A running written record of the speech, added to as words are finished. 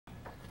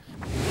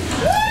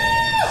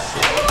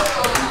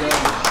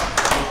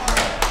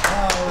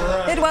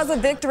was a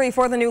victory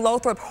for the new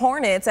Lothrop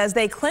Hornets as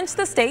they clinched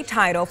the state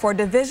title for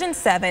Division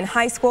VII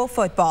high school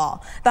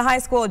football. The high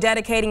school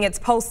dedicating its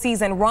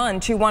postseason run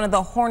to one of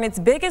the Hornets'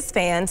 biggest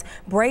fans,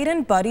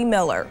 Braden "Buddy"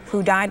 Miller,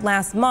 who died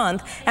last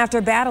month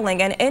after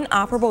battling an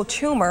inoperable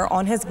tumor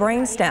on his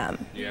brainstem.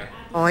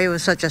 Oh, he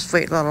was such a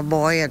sweet little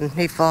boy, and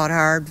he fought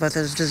hard with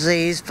his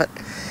disease, but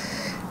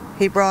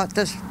he brought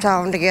this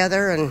town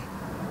together, and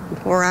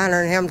we're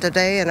honoring him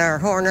today, and our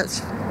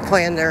Hornets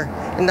playing there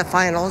in the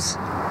finals.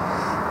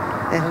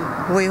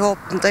 And we hope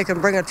they can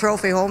bring a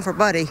trophy home for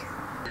Buddy.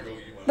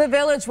 The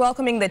village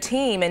welcoming the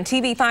team, and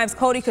TV5's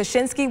Cody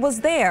Kuczynski was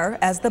there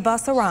as the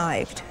bus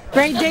arrived.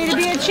 Great day to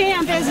be a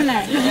champ, isn't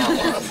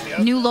it?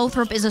 New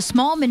Lothrop is a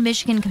small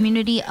mid-Michigan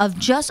community of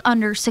just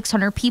under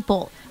 600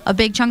 people. A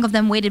big chunk of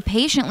them waited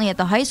patiently at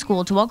the high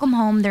school to welcome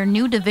home their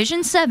new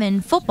Division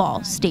VII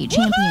football state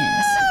champions.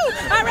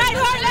 Woo! All right,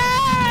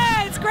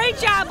 Hornets! Great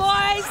job,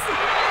 boys!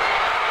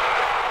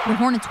 The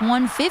Hornets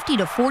won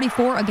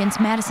 50-44 against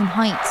Madison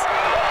Heights,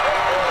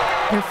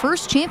 their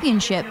first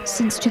championship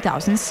since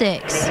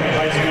 2006.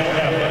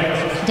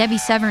 Debbie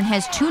Severn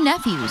has two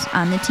nephews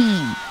on the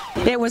team.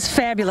 It was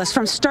fabulous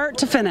from start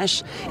to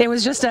finish. It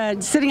was just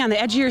sitting on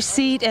the edge of your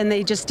seat, and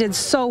they just did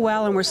so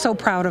well, and we're so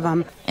proud of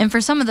them. And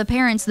for some of the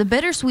parents, the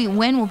bittersweet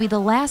win will be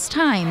the last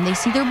time they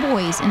see their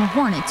boys in a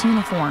Hornets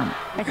uniform.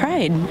 I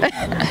cried.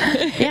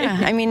 Yeah,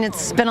 I mean,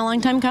 it's been a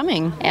long time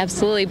coming.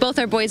 Absolutely. Both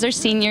our boys are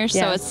seniors,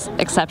 so it's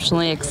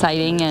exceptionally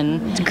exciting,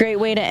 and it's a great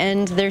way to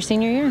end their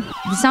senior year.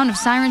 The sound of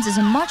sirens is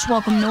a much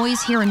welcome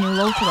noise here in New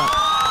Lothrop.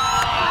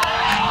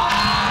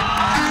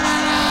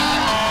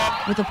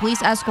 With a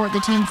police escort, the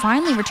team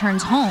finally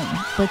returns home,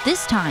 but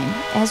this time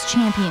as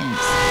champions.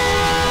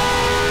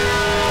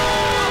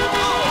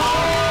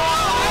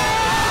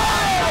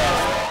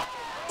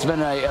 It's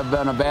been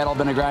a battle,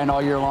 been a grind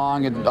all year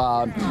long, and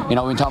you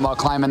know, we've been talking about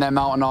climbing that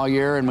mountain all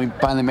year, and we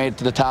finally made it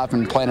to the top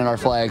and planted our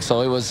flag.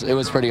 So it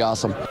was pretty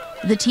awesome.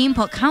 The team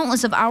put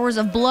countless of hours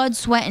of blood,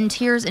 sweat, and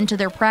tears into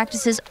their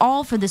practices,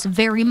 all for this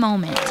very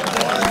moment.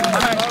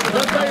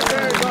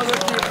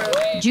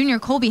 Junior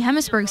Colby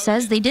Hemisberg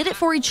says they did it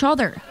for each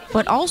other,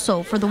 but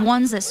also for the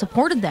ones that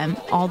supported them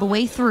all the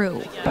way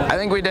through. I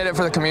think we did it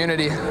for the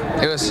community.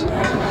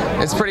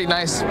 It's pretty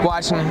nice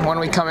watching when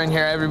we come in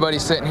here,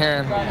 everybody's sitting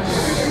here,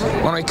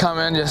 and when we come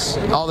in, just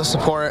all the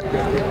support.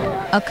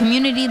 A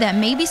community that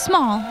may be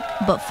small,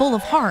 but full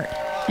of heart,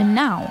 and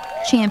now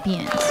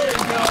champions.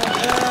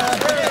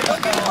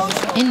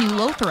 In New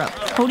Lothrop,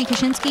 Cody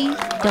Kuczynski,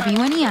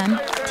 WNEM,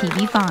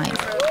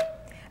 TV5.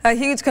 A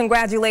huge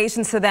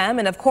congratulations to them,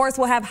 and of course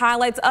we'll have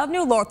highlights of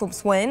New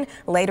Lothrop's win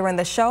later in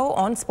the show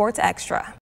on Sports Extra.